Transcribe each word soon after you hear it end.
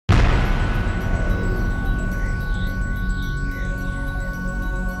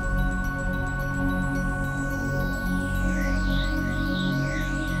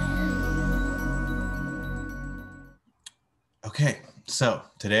Okay, so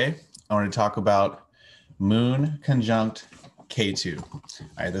today I want to talk about Moon Conjunct Ketu. All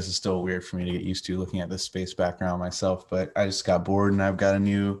right, this is still weird for me to get used to looking at this space background myself, but I just got bored and I've got a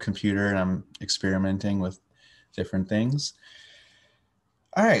new computer and I'm experimenting with different things.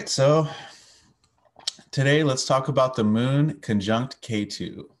 All right, so today let's talk about the Moon Conjunct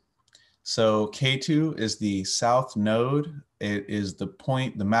Ketu. So Ketu is the south node. It is the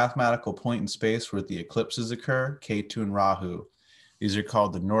point, the mathematical point in space where the eclipses occur, Ketu and Rahu. These are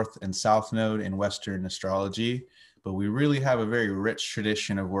called the north and south node in Western astrology, but we really have a very rich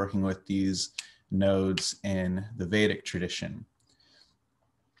tradition of working with these nodes in the Vedic tradition.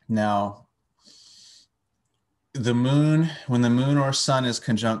 Now, the moon, when the moon or sun is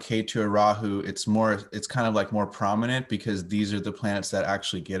conjunct Ketu or Rahu, it's kind of like more prominent because these are the planets that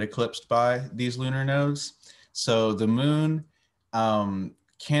actually get eclipsed by these lunar nodes. So the moon when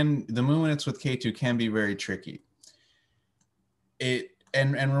it's with Ketu can be very tricky.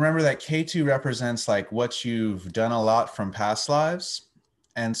 And remember that Ketu represents like what you've done a lot from past lives.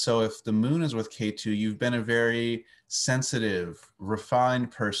 And so if the moon is with Ketu, you've been a very sensitive,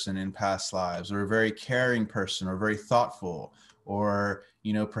 refined person in past lives, or a very caring person, or very thoughtful, or,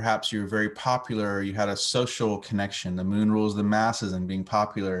 you know, perhaps you're very popular, or you had a social connection. The moon rules the masses and being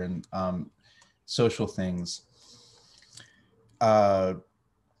popular and social things.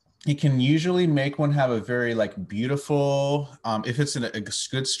 It can usually make one have a very like beautiful, if it's a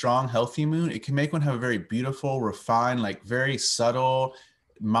good, strong, healthy moon, it can make one have a very beautiful, refined, like very subtle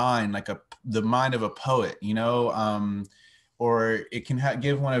mind, like the mind of a poet, you know, or it can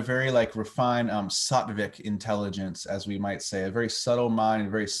give one a very like refined sattvic intelligence, as we might say, a very subtle mind,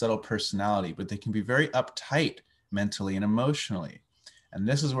 a very subtle personality, but they can be very uptight mentally and emotionally. And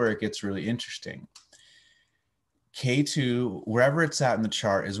this is where it gets really interesting. K2, wherever it's at in the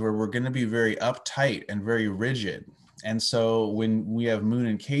chart, is where we're going to be very uptight and very rigid. And so when we have Moon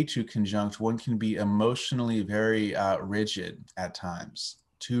and K2 conjunct, one can be emotionally very rigid at times,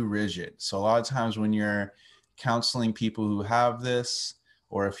 too rigid. So a lot of times when you're counseling people who have this,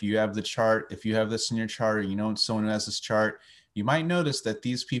 or if you have the chart, if you have this in your chart, or you know someone who has this chart, you might notice that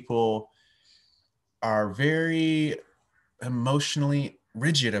these people are very emotionally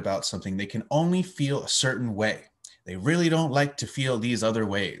rigid about something. They can only feel a certain way. They really don't like to feel these other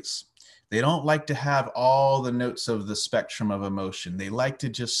ways. They don't like to have all the notes of the spectrum of emotion. They like to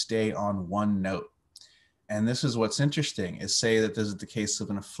just stay on one note. And this is what's interesting, is say that this is the case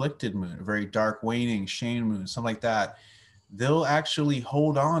of an afflicted moon, a very dark, waning, shame moon, something like that. They'll actually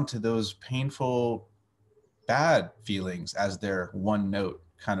hold on to those painful, bad feelings as their one note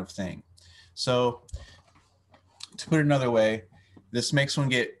kind of thing. So to put it another way, this makes one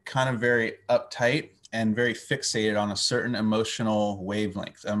get kind of very uptight and very fixated on a certain emotional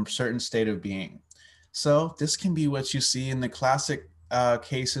wavelength, a certain state of being. So this can be what you see in the classic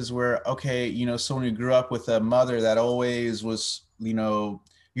cases where, okay, you know, someone who grew up with a mother that always was, you know,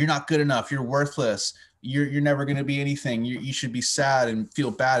 you're not good enough, you're worthless, you're never going to be anything, you should be sad and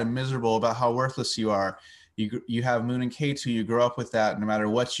feel bad and miserable about how worthless you are. You have Moon and K2, you grow up with that. No matter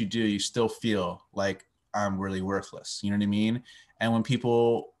what you do, you still feel like I'm really worthless. You know what I mean? And when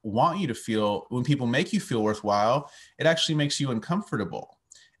people want you to feel, when people make you feel worthwhile, it actually makes you uncomfortable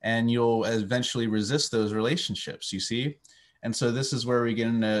and you'll eventually resist those relationships, you see? And so this is where we get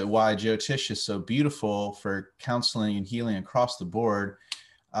into why Jyotish is so beautiful for counseling and healing across the board,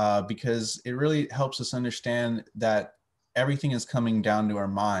 because it really helps us understand that everything is coming down to our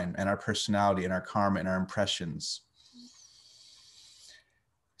mind and our personality and our karma and our impressions.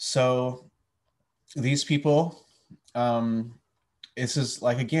 So these people, this is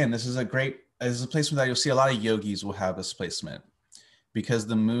like, again, this is a placement that you'll see a lot of yogis will have this placement because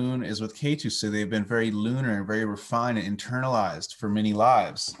the moon is with Ketu. So they've been very lunar and very refined and internalized for many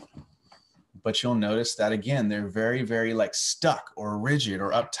lives. But you'll notice that, again, they're very, very like stuck or rigid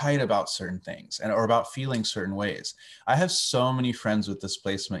or uptight about certain things or about feeling certain ways. I have so many friends with this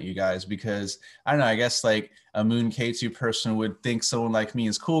placement, you guys, because I don't know, I guess like a Moon Ketu person would think someone like me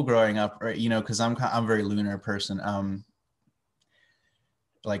is cool growing up, or, you know, because I'm a very lunar person.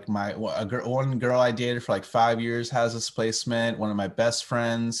 Like one girl I dated for like 5 years has this placement. One of my best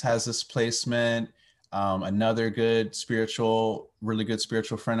friends has this placement. Another really good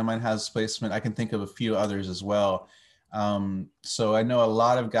spiritual friend of mine has this placement. I can think of a few others as well. So I know a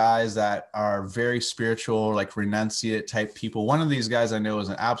lot of guys that are very spiritual, like renunciate type people. One of these guys I know is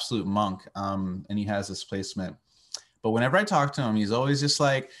an absolute monk, and he has this placement. But whenever I talk to him, he's always just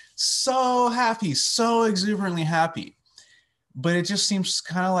like so happy, so exuberantly happy. But it just seems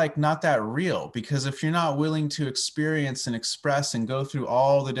kind of like not that real, because if you're not willing to experience and express and go through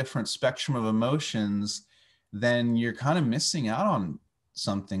all the different spectrum of emotions, then you're kind of missing out on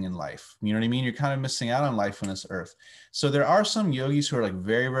something in life. You know what I mean? You're kind of missing out on life on this earth. So there are some yogis who are like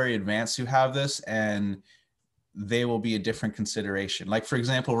very, very advanced who have this, and they will be a different consideration. Like, for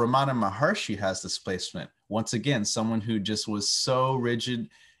example, Ramana Maharshi has this placement. Once again, someone who just was so rigid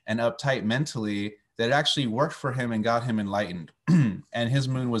and uptight mentally that it actually worked for him and got him enlightened. And his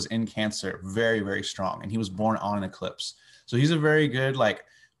moon was in Cancer, very, very strong. And he was born on an eclipse. So he's a very good, like,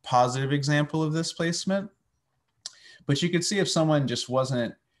 positive example of this placement. But you could see if someone just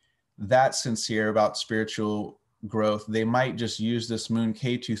wasn't that sincere about spiritual growth, they might just use this moon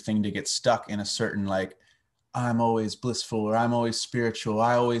Ketu thing to get stuck in a certain, like, I'm always blissful, or I'm always spiritual,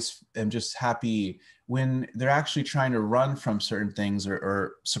 I always am just happy, when they're actually trying to run from certain things,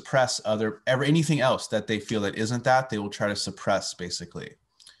 or suppress anything else that they feel that isn't that, they will try to suppress, basically.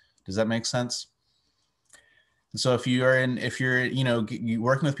 Does that make sense? So if you're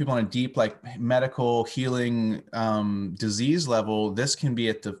working with people on a deep, like, medical healing disease level, this can be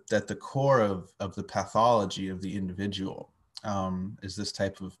at the core of the pathology of the individual, is this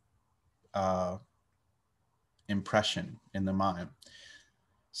type of impression in the mind.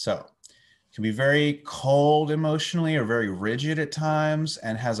 So it can be very cold emotionally, or very rigid at times,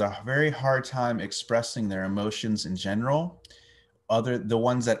 and has a very hard time expressing their emotions in general, the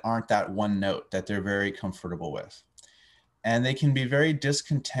ones that aren't that one note that they're very comfortable with. And they can be very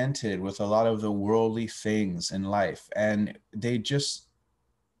discontented with a lot of the worldly things in life, and they just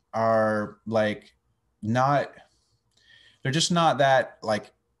are like they're just not that,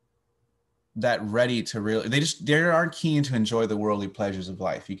 like, that ready to really, they aren't keen to enjoy the worldly pleasures of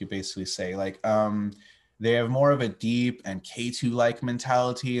life, you could basically say. Like, they have more of a deep and Ketu-like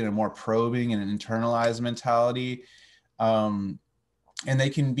mentality, and a more probing and internalized mentality. And they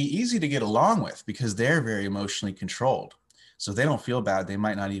can be easy to get along with because they're very emotionally controlled. So if they don't feel bad, they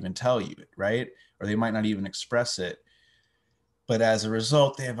might not even tell you it, right? Or they might not even express it. But as a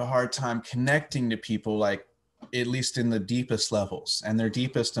result, they have a hard time connecting to people, like, at least in the deepest levels, and their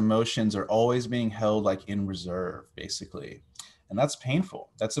deepest emotions are always being held, like, in reserve, basically. And that's painful.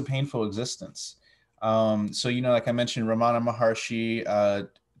 That's a painful existence. So, like I mentioned, Ramana Maharshi,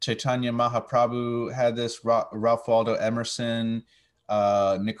 Chaitanya Mahaprabhu had this, Ralph Waldo Emerson,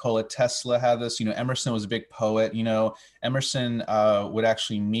 Nikola Tesla had this. Emerson was a big poet. Emerson would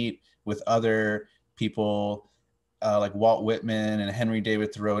actually meet with other people, like Walt Whitman and Henry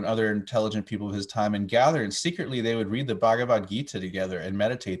David Thoreau and other intelligent people of his time, and gather, and secretly they would read the Bhagavad Gita together and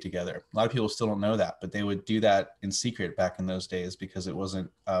meditate together. A lot of people still don't know that, but they would do that in secret back in those days because it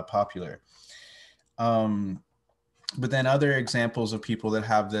wasn't popular. But then other examples of people that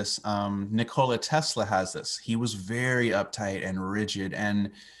have this, Nikola Tesla has this. He was very uptight and rigid,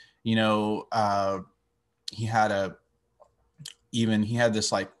 and he had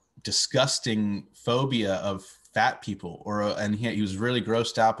this, like, disgusting phobia of fat people, and he was really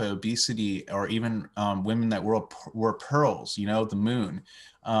grossed out by obesity, or even women that wore pearls, the moon.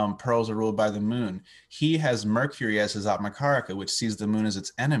 Pearls are ruled by the moon. He has Mercury as his Atmakaraka, which sees the moon as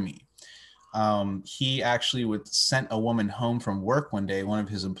its enemy. He actually sent a woman home from work one day, one of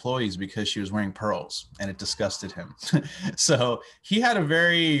his employees, because she was wearing pearls, and it disgusted him. So he had a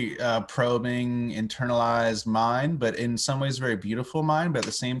very probing, internalized mind, but in some ways very beautiful mind, but at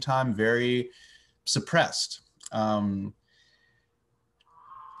the same time very suppressed. Donald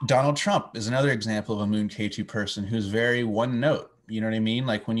Trump is another example of a moon Ketu person who's very one note. You know what I mean?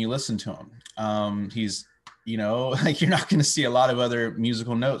 Like, when you listen to him, he's, like, you're not going to see a lot of other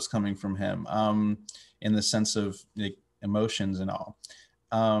musical notes coming from him, in the sense of, like, emotions and all.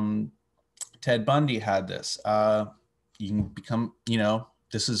 Ted Bundy had this. You can become,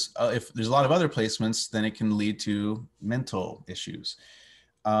 this is, if there's a lot of other placements, then it can lead to mental issues.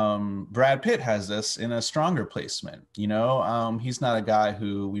 Brad Pitt has this in a stronger placement. He's not a guy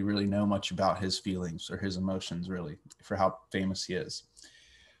who we really know much about his feelings or his emotions, really, for how famous he is.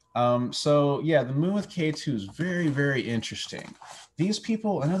 So yeah, the moon with Ketu is very, very interesting. These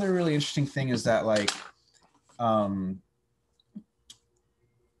people, another really interesting thing is that, like,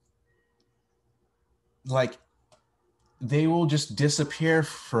 they will just disappear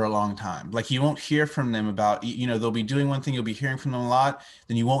for a long time. Like, you won't hear from them about, they'll be doing one thing, you'll be hearing from them a lot,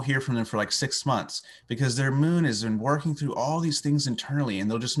 then you won't hear from them for like 6 months, because their moon has been working through all these things internally, and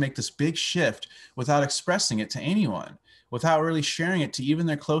they'll just make this big shift without expressing it to anyone, without really sharing it to even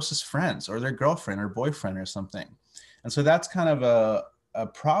their closest friends or their girlfriend or boyfriend or something. And so that's kind of a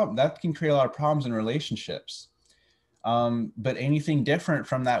problem that can create a lot of problems in relationships. But anything different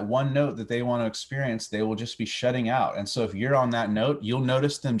from that one note that they want to experience, they will just be shutting out. And so if you're on that note, you'll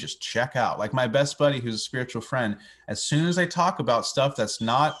notice them just check out. Like my best buddy, who's a spiritual friend, as soon as I talk about stuff that's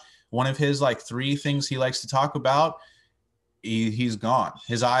not one of his like 3 things he likes to talk about, he's gone.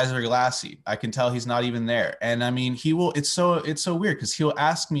 His eyes are glassy. I can tell he's not even there. And I mean, he will, it's so weird because he'll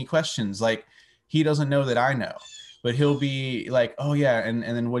ask me questions like he doesn't know that I know, but he'll be like, oh yeah. And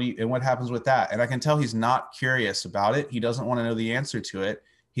then what happens with that? And I can tell he's not curious about it. He doesn't want to know the answer to it.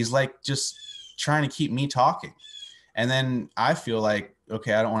 He's like just trying to keep me talking. And then I feel like,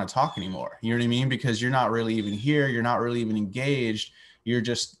 okay, I don't want to talk anymore. You know what I mean? Because you're not really even here. You're not really even engaged. You're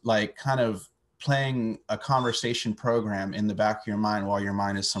just like kind of playing a conversation program in the back of your mind while your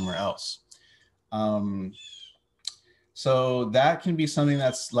mind is somewhere else. So that can be something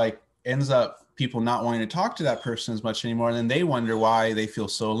that's like ends up people not wanting to talk to that person as much anymore. And then they wonder why they feel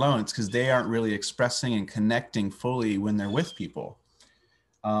so alone. It's because they aren't really expressing and connecting fully when they're with people.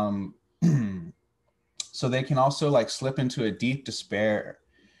 So they can also like slip into a deep despair,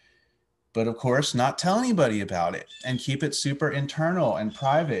 but of course not tell anybody about it and keep it super internal and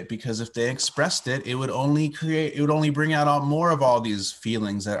private, because if they expressed it, it would only bring out more of all these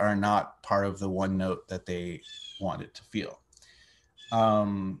feelings that are not part of the one note that they wanted to feel.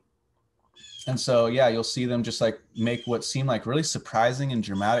 And so, yeah, you'll see them just like make what seem like really surprising and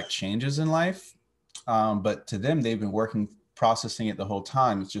dramatic changes in life. But to them, they've been processing it the whole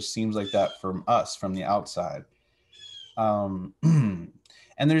time. It just seems like that from us, from the outside. And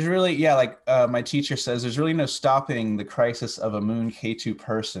there's really, like my teacher says, there's really no stopping the crisis of a Moon Ketu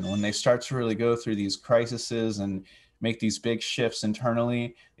person. When they start to really go through these crises and make these big shifts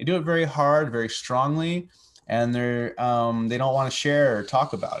internally, they do it very hard, very strongly, and they don't want to share or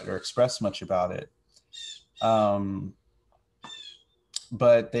talk about it or express much about it.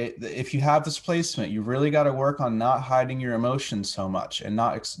 But if you have this placement, you really got to work on not hiding your emotions so much and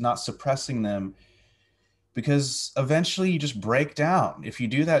not suppressing them, because eventually you just break down if you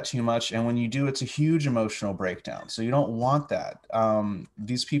do that too much. And when you do, it's a huge emotional breakdown. So you don't want that.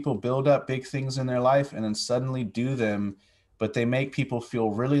 These people build up big things in their life and then suddenly do them, but they make people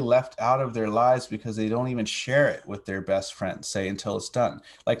feel really left out of their lives because they don't even share it with their best friends, say, until it's done.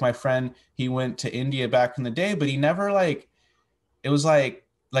 Like my friend, he went to India back in the day, but he never it was like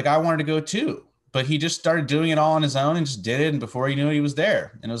I wanted to go too, but he just started doing it all on his own and just did it. And before he knew it, he was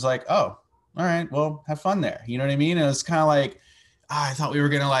there. And it was like, oh, all right, well, have fun there. You know what I mean? And it was kind of like, I thought we were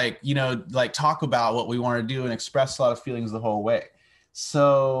going to talk about what we want to do and express a lot of feelings the whole way.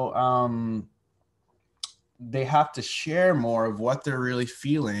 So they have to share more of what they're really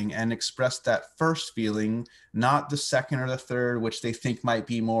feeling and express that first feeling, not the second or the third, which they think might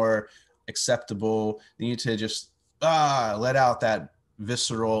be more acceptable. They need to just let out that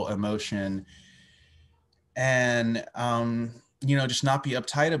visceral emotion and just not be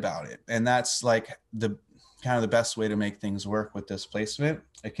uptight about it. And that's like the kind of the best way to make things work with this placement.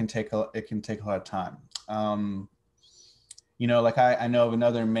 It can take a lot of time. I know of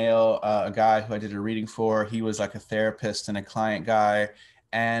another male, a guy who I did a reading for. He was like a therapist and a client guy,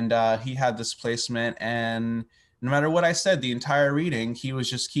 and he had this placement, and no matter what I said the entire reading, he would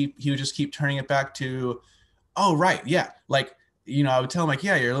just keep turning it back to, oh, right, yeah, I would tell him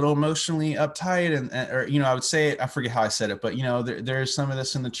yeah, you're a little emotionally uptight, and or I would say it, I forget how I said it, but there's some of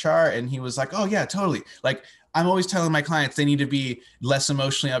this in the chart, and he was like, oh yeah, totally. I'm always telling my clients they need to be less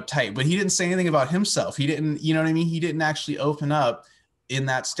emotionally uptight, but he didn't say anything about himself. He didn't, you know what I mean? He didn't actually open up in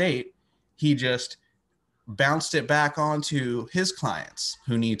that state. He just bounced it back onto his clients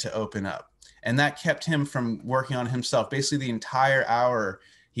who need to open up. And that kept him from working on himself. Basically the entire hour,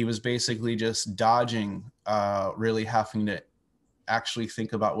 he was basically just dodging, really having to actually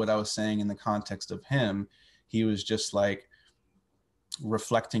think about what I was saying in the context of him. He was just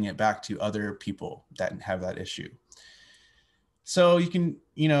reflecting it back to other people that have that issue. So you can,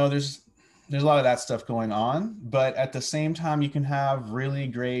 there's a lot of that stuff going on, but at the same time, you can have really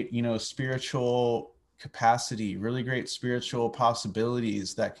great, spiritual capacity, really great spiritual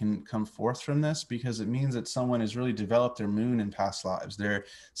possibilities that can come forth from this, because it means that someone has really developed their moon in past lives, their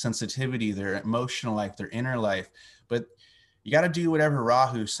sensitivity, their emotional life, their inner life. But you got to do whatever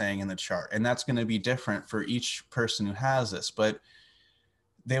Rahu's saying in the chart, and that's going to be different for each person who has this. But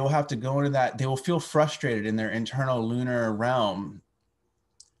they will have to go into that. They will feel frustrated in their internal lunar realm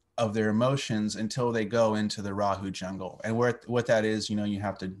of their emotions until they go into the Rahu jungle. And what that is, you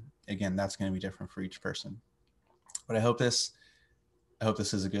have to, again, that's going to be different for each person. But I hope this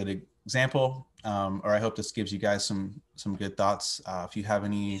is a good example, or I hope this gives you guys some good thoughts. If you have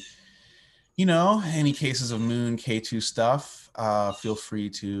any cases of Moon Ketu stuff, feel free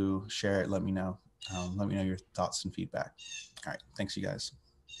to share it. Let me know. Let me know your thoughts and feedback. All right. Thanks, you guys.